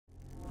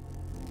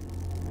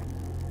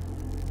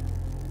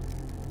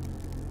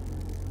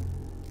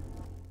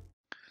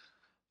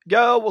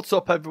Yo, what's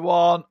up,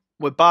 everyone?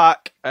 We're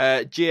back.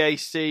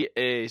 GAC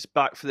is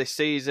back for this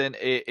season.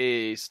 It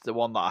is the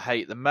one that I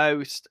hate the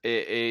most.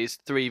 It is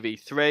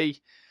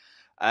 3v3.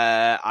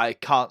 I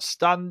can't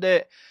stand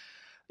it.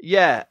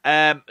 Yeah,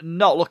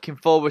 not looking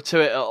forward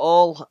to it at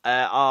all.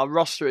 Our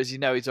roster, as you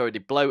know, is already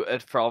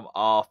bloated from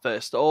our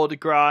first order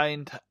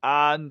grind,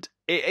 and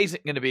it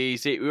isn't going to be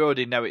easy. We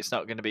already know it's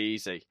not going to be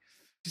easy.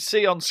 You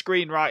see on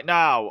screen right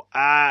now,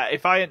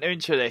 if I enter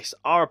into this,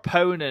 our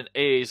opponent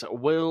is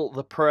Will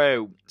the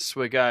Pro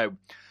Swigo.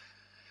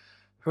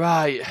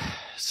 Right,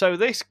 so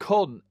this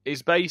cunt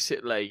is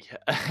basically,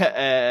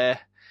 as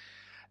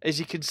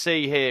you can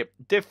see here,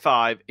 Div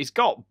 5, he's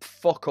got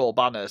fuck all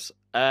banners.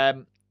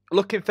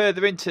 Looking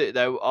further into it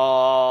though,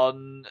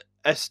 on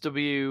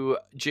swgoh.gg,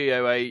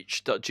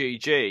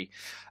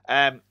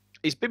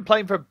 he's been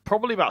playing for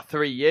probably about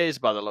 3 years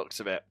by the looks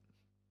of it.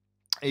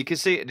 You can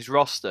see it in his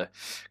roster,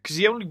 because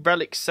he only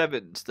relic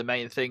 7's the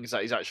main things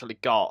that he's actually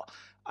got.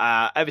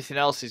 Everything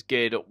else is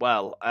geared up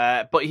well.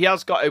 But he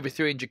has got over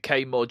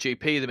 300k more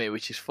GP than me,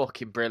 which is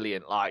fucking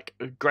brilliant. Like,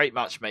 great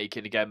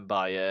matchmaking again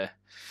by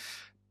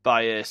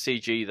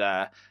CG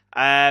there.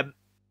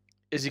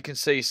 As you can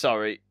see,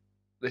 sorry,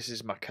 this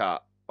is my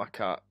cat. My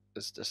cat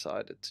has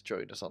decided to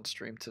join us on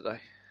stream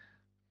today.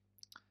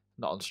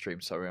 Not on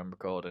stream, sorry, I'm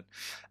recording.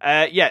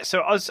 Yeah,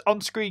 so as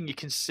on screen you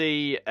can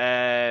see...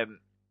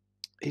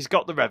 he's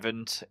got the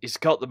Reverend, he's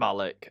got the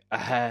Malik.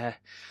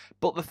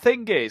 But the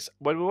thing is,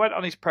 when we went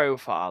on his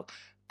profile,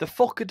 the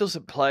fucker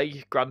doesn't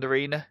play Grand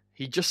Arena.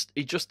 He just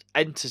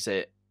enters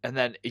it, and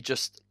then he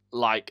just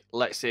like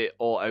lets it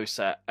auto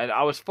set. And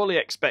I was fully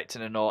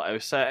expecting an auto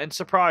set, and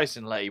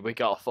surprisingly, we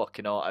got a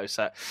fucking auto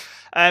set.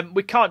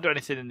 We can't do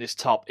anything in this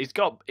top. He's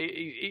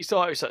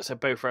auto set, so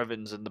both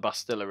Revens and the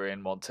Bastilla are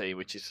in one team,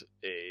 which is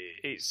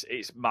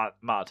it's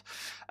mad.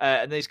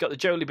 And then he's got the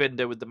Jolie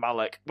Binder with the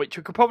Malik, which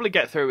we could probably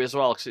get through as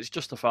well because it's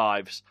just the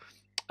 5s.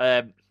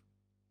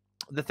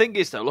 The thing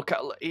is though,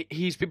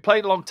 he's been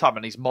playing a long time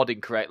and he's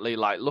modding correctly.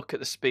 Like, look at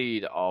the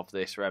speed of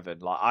this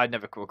Revan. Like, I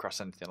never come across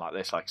anything like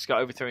this. Like, he's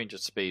got over 300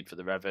 speed for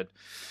the Revan.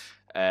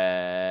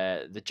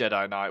 The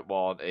Jedi Knight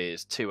one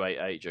is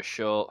 288, just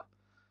short.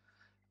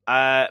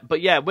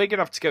 But yeah, we're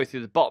gonna have to go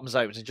through the bottom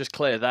zones and just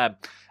clear them.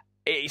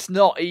 It's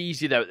not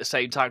easy though at the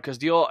same time because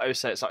the auto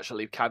set's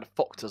actually kind of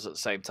fucked us at the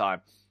same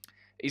time.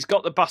 He's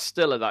got the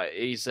Bastilla, that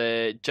he's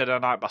a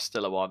Jedi Knight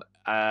Bastilla one.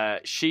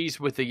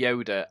 She's with the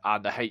Yoda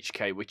and the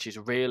HK, which is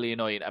really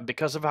annoying. And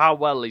because of how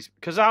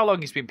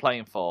long he's been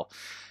playing for,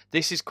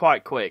 this is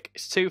quite quick.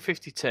 It's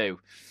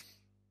 252.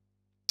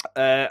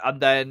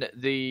 And then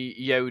the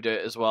Yoda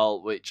as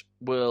well, which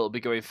will be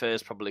going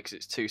first probably because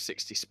it's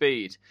 260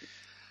 speed.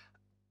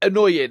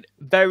 Annoying,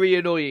 very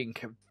annoying,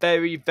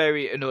 very,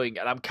 very annoying.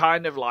 And I'm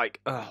kind of like,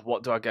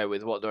 what do I go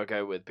with? What do I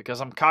go with? Because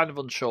I'm kind of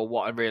unsure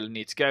what I really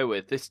need to go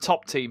with. This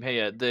top team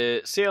here,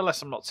 the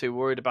CLS I'm not too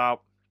worried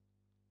about.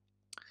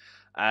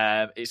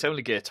 It's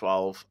only gear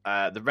 12.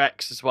 The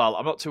Rex as well,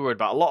 I'm not too worried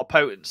about. A lot of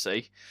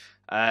potency,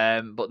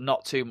 but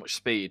not too much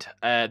speed.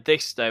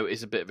 This, though,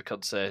 is a bit of a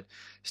concern.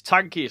 It's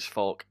tanky as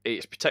fuck.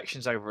 Its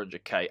protection's over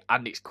 100k,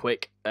 and it's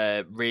quick,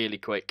 really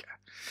quick.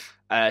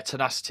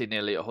 Tenacity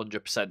nearly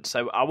 100%.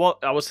 So I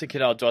was thinking,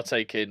 do I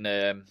take in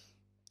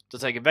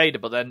Vader?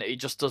 But then it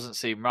just doesn't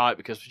seem right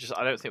because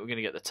I don't think we're going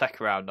to get the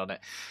tech around on it.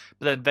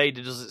 But then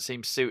Vader doesn't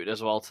seem suited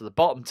as well to the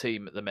bottom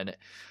team at the minute.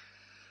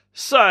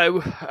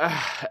 So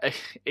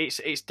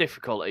it's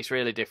difficult. It's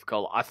really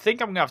difficult. I think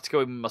I'm going to have to go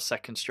with my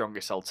second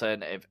strongest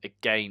alternative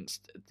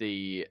against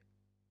the.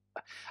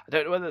 I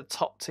don't know whether the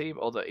top team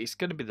or it's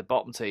going to be the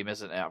bottom team,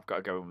 isn't it? I've got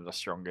to go in with the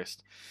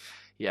strongest.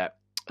 Yeah.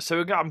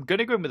 So I'm going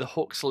to go in with the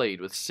Hux lead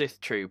with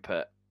Sith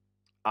Trooper,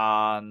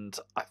 and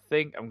I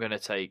think I'm going to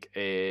take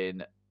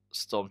in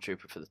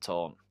Stormtrooper for the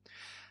taunt.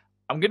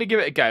 I'm going to give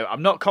it a go.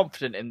 I'm not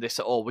confident in this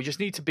at all. We just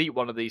need to beat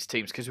one of these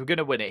teams because we're going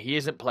to win it. He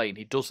isn't playing.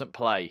 He doesn't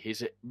play.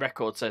 His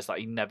record says that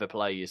he never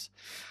plays.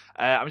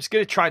 I'm just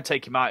going to try and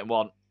take him out in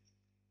one.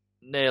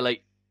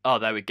 Nearly. Oh,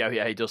 there we go.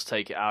 Yeah, he does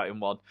take it out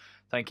in one.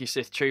 Thank you,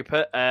 Sith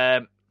Trooper.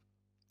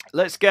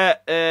 Let's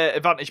get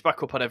advantage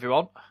back up on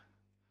everyone.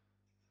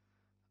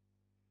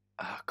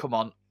 Oh, come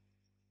on.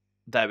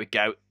 There we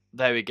go.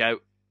 There we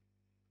go.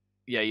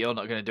 Yeah, you're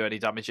not going to do any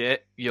damage here.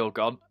 You're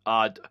gone.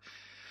 I'd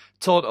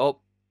taunt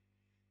up.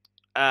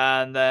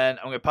 And then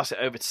I'm going to pass it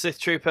over to Sith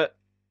Trooper.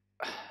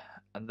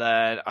 And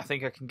then I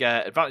think I can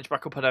get advantage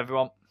back up on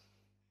everyone.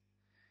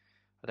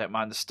 I don't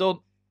mind the stun,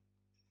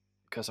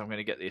 because I'm going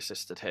to get the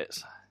assisted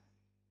hits.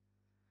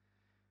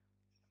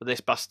 But this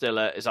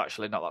Bastilla is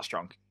actually not that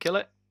strong. Kill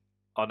it.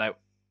 Oh no,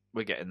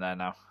 we're getting there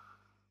now.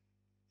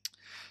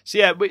 So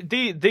yeah,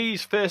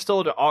 these first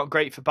order aren't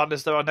great for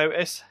banners though, I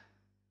notice.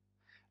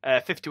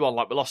 51,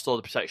 like, we lost all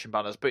the protection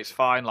banners, but it's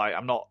fine. Like,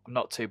 I'm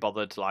not too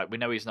bothered. Like, we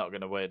know he's not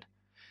going to win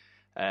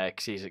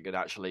because he isn't going to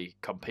actually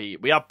compete.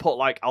 We have put,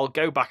 like, I'll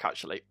go back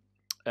actually.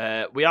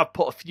 We have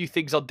put a few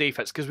things on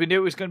defense because we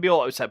knew it was going to be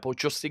auto set, but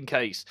just in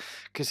case,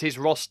 because his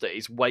roster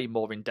is way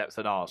more in depth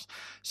than ours.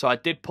 So I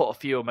did put a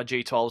few of my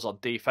G12s on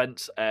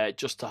defense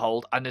just to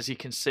hold. And as you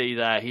can see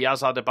there, he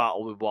has had a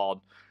battle with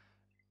one.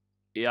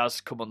 He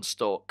has come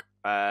unstuck.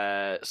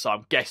 So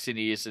I'm guessing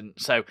he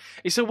isn't. So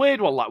it's a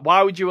weird one. Like,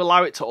 why would you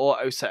allow it to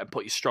auto set and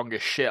put your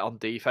strongest shit on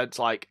defense?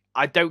 Like,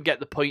 I don't get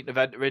the point of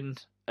entering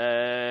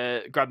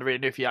Grand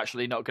Arena if you're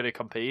actually not going to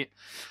compete.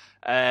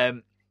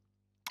 But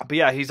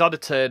yeah, he's had a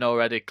turn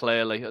already.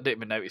 Clearly, I didn't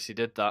even notice he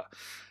did that.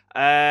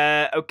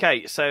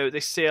 Okay, so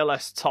this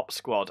CLS top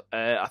squad.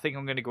 I think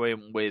I'm going to go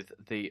in with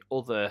the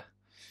other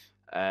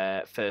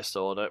first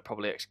order,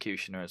 probably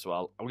Executioner as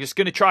well. I'm just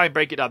going to try and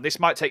break it down. This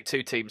might take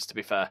 2 teams, to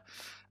be fair.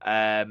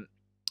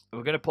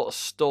 We're going to put a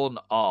stun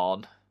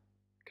on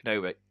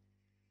Kenobi.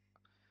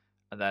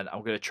 And then I'm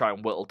going to try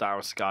and whittle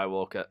down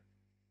Skywalker.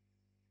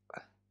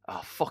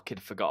 Oh, fucking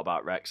forgot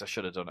about Rex. I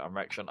should have done it on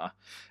Rex, shouldn't I?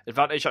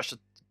 Advantage, I should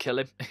kill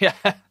him. Yeah.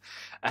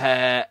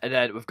 And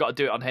then we've got to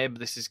do it on him.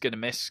 This is going to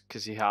miss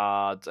because he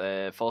had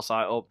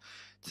Foresight up.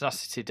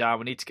 Tenacity down.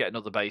 We need to get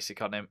another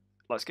basic on him.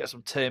 Let's get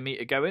some turn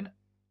meter going.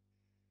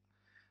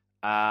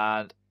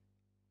 And...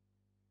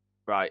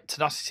 Right,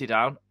 Tenacity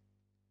down.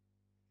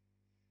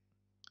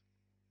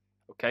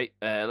 Okay,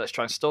 let's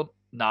try and stun.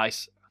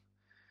 Nice.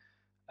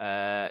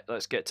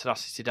 Let's get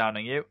Tenacity down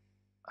on you.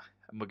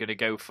 And we're going to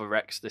go for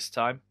Rex this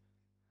time.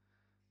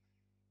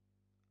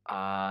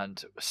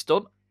 And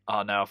stun.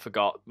 Oh no, I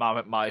forgot.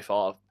 My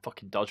fault.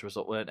 Fucking dodge was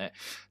up, weren't it?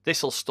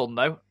 This'll stun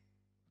though.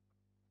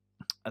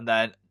 And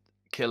then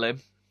kill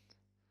him.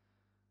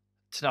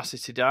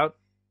 Tenacity down.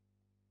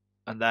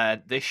 And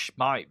then this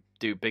might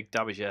do big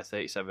damage. Yeah,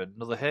 37.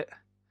 Another hit.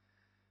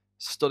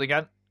 Stun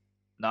again.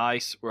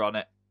 Nice. We're on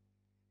it.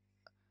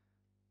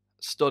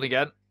 Stun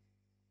again.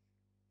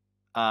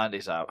 And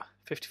he's out.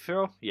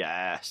 54?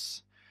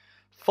 Yes.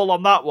 Full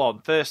on that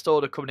one. First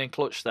order coming in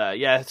clutch there.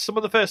 Yeah, some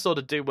of the first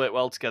order do work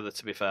well together,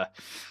 to be fair.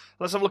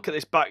 Let's have a look at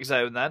this back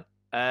zone then.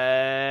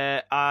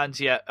 And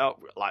yeah,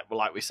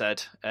 like we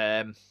said,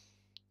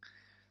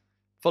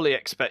 fully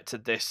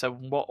expected this. So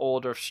what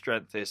order of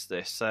strength is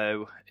this?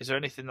 So is there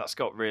anything that's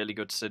got really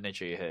good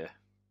synergy here?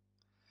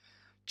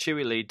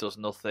 Chewie lead does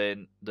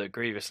nothing. The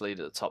Grievous lead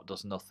at the top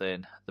does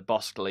nothing. The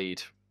Bosk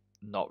lead,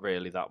 not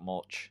really that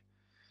much.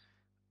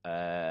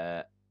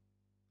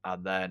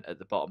 And then at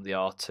the bottom, the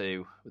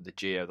R2 with the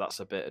Geo,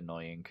 that's a bit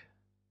annoying.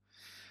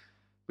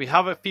 We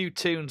have a few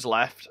tunes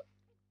left.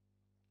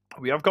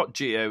 We have got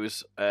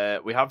Geos.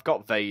 We have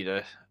got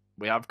Vader.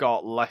 We have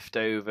got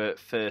leftover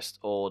First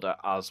Order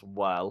as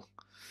well.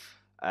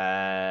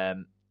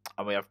 And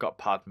we have got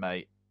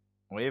Padme.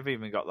 We have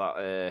even got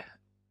the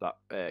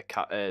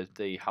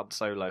Han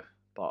Solo,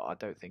 but I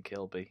don't think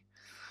he'll be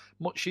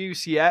much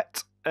use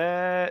yet.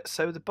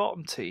 So the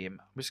bottom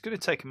team, I'm just going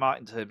to take him out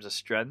in terms of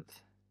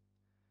strength.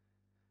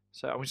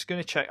 So I'm just going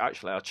to check.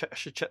 Actually, I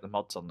should check the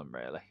mods on them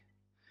really,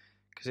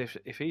 because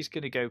if he's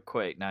going to go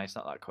quick, no, he's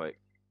not that quick.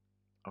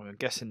 I'm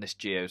guessing this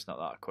Geo's not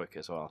that quick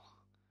as well.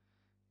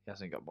 He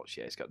hasn't got much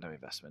yet. He's got no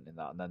investment in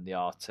that. And then the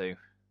R2,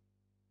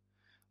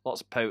 lots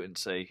of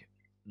potency,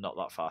 not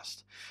that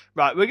fast.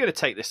 Right, we're going to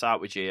take this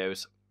out with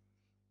Geos.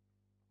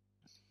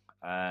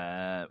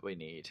 We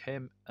need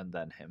him and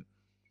then him.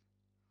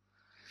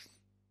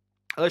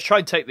 Let's try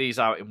and take these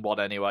out in one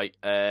anyway.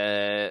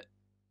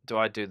 Do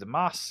I do the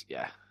mass?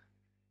 Yeah.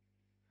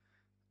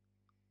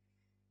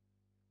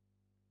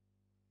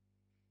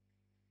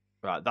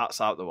 Right, that's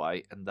out the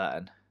way, and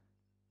then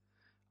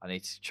I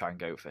need to try and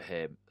go for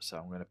him. So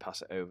I'm going to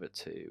pass it over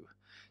to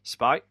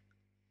Spy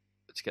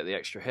to get the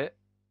extra hit.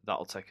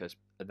 That'll take us,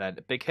 and then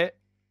a big hit.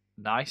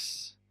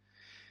 Nice.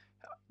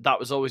 That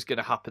was always going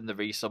to happen, the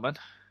resummon.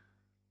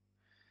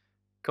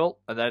 Cool.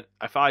 And then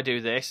if I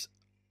do this,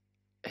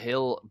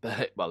 he'll...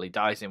 Well, he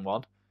dies in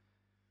one.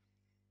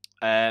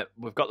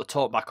 We've got the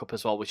taunt back up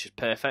as well, which is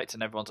perfect,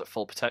 and everyone's at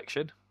full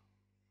protection.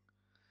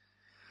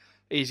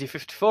 Easy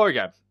 54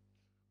 again.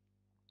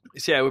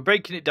 So yeah, we're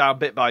breaking it down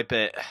bit by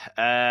bit.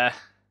 Trying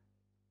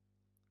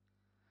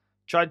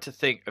to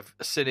think of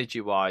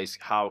synergy-wise,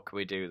 how can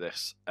we do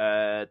this?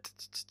 I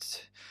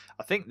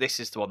think this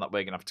is the one that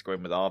we're going to have to go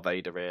in with our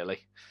Vader,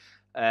 really.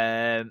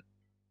 Yeah,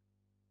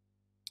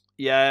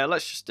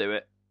 let's just do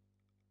it.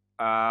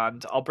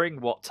 And I'll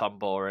bring Wat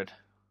Tambor in.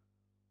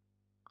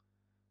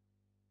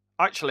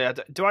 Actually,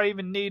 do I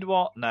even need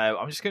what? No,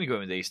 I'm just going to go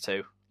in with these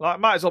two. Like,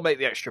 might as well make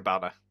the extra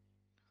banner.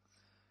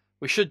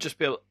 We should just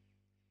be able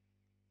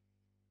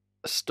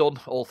to stun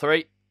all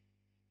three.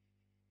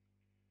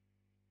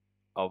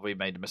 Oh, we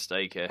made a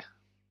mistake here.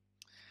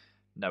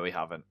 No, we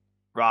haven't.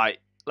 Right,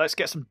 let's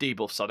get some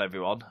debuffs on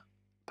everyone.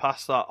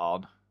 Pass that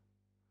on.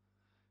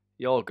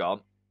 You're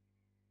gone.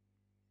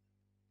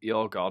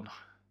 You're gone.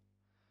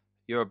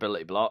 Your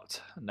ability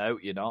blocked. No,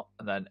 you're not.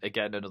 And then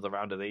again, another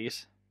round of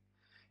these.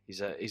 He's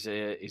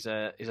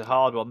a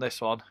hard one. This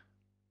one.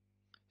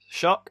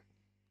 Shock.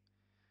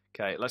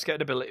 Okay, let's get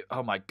an ability.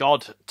 Oh my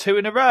god, 2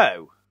 in a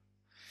row.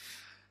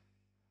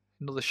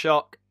 Another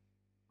shock.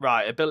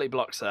 Right, ability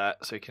blocks there,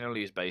 so he can only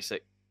use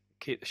basic.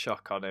 Keep the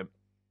shock on him.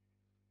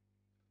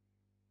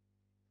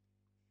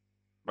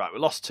 Right, we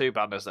lost 2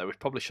 banners though. We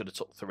probably should have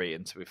took 3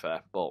 in, to be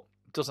fair, but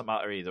it doesn't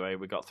matter either way.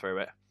 We got through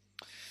it.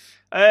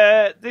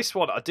 This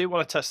one, I do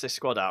want to test this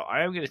squad out.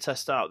 I am going to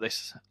test out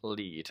this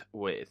lead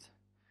with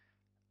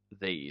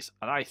these.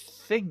 And I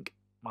think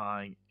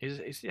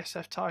is the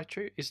SF tie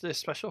true? Is the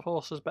special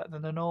forces better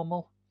than the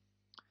normal?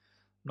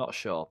 Not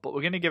sure, but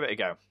we're going to give it a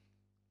go.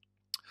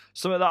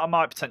 Some of that I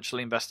might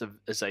potentially invest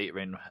a Zeta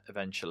in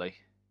eventually.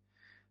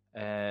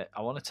 I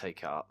want to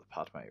take out the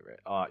Padme.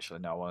 Oh, actually,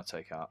 no, I want to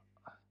take out.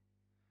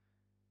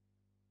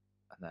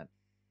 And then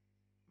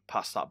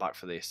pass that back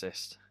for the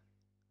assist.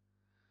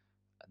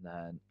 And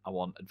then I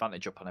want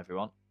advantage up on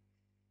everyone.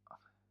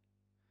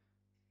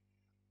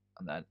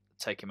 And then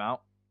take him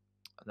out.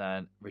 And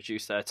then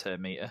reduce their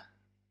turn meter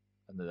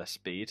and their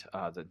speed.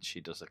 Then she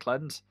does a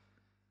cleanse.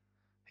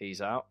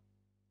 He's out.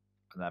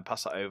 And then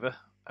pass that over.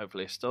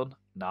 Hopefully a stun.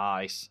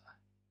 Nice.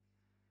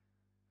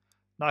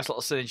 Nice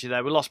little synergy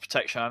there. We lost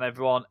protection on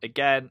everyone.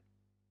 Again,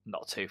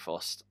 not too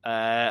fussed.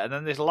 And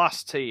then this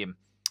last team.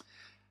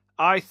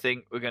 I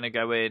think we're going to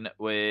go in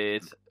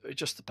with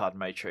just the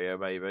Padme trio,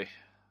 maybe.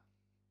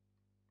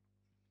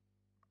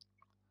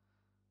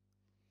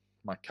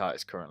 My cat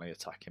is currently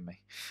attacking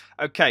me.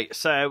 Okay,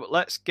 so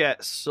let's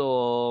get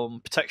some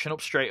protection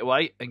up straight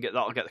away and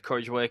that'll get the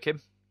courage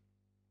working.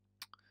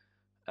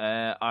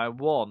 I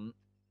want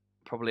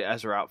probably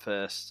Ezra out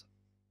first.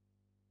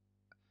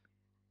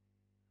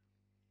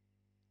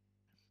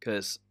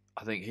 Because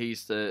I think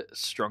he's the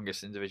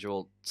strongest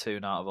individual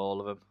toon out of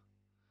all of them.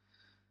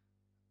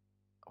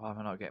 Why am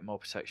I not getting more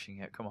protection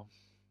yet? Come on.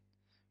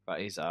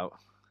 Right, he's out.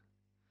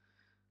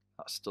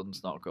 That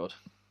stun's not good.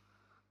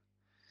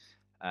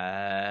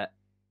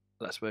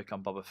 Let's work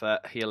on Boba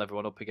Fett. Heal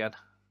everyone up again.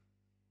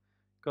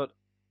 Good.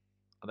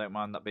 I don't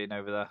mind that being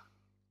over there.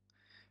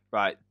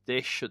 Right,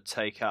 this should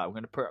take out. I'm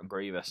going to put it on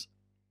Grievous.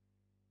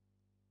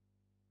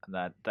 And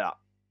then that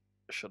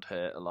should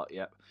hurt a lot,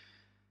 yep.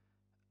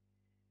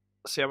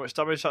 See how much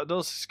damage that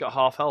does. He's got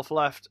half health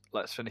left.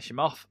 Let's finish him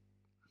off.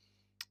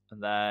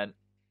 And then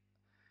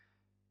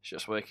he's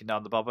just working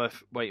down the Boba,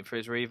 waiting for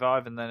his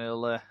revive, and then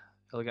he'll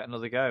get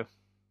another go.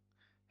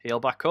 Heal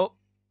back up.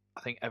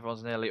 I think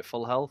everyone's nearly at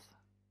full health.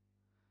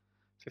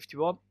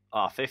 51.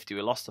 50.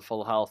 We lost the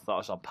full health. That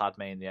was on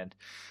Padme in the end.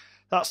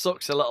 That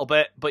sucks a little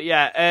bit. But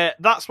yeah,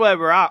 that's where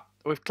we're at.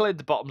 We've cleared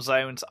the bottom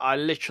zones. I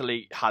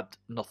literally had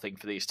nothing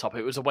for these top.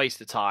 It was a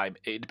waste of time.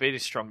 It'd been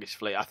his strongest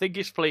fleet. I think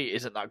his fleet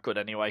isn't that good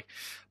anyway.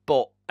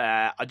 But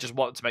I just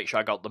wanted to make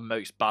sure I got the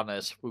most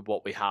banners with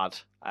what we had,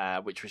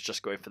 which was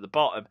just going for the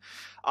bottom.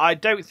 I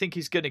don't think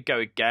he's going to go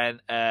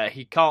again.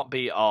 He can't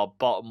beat our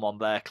bottom one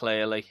there,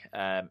 clearly.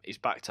 He's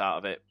backed out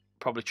of it.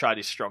 Probably tried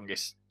his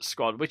strongest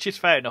squad, which is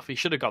fair enough. He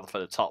should have gone for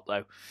the top,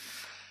 though.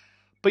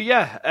 But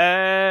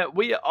yeah,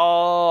 we're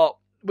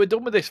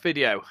done with this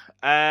video.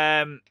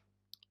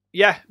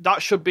 Yeah,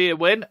 that should be a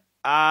win.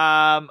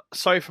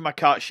 Sorry for my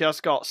cat. She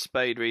has got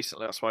spayed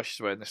recently. That's why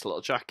she's wearing this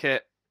little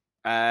jacket.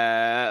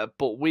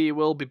 But we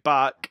will be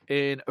back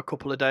in a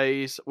couple of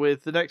days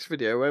with the next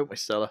video, won't we,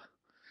 Stella?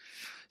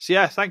 So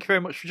yeah, thank you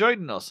very much for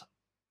joining us.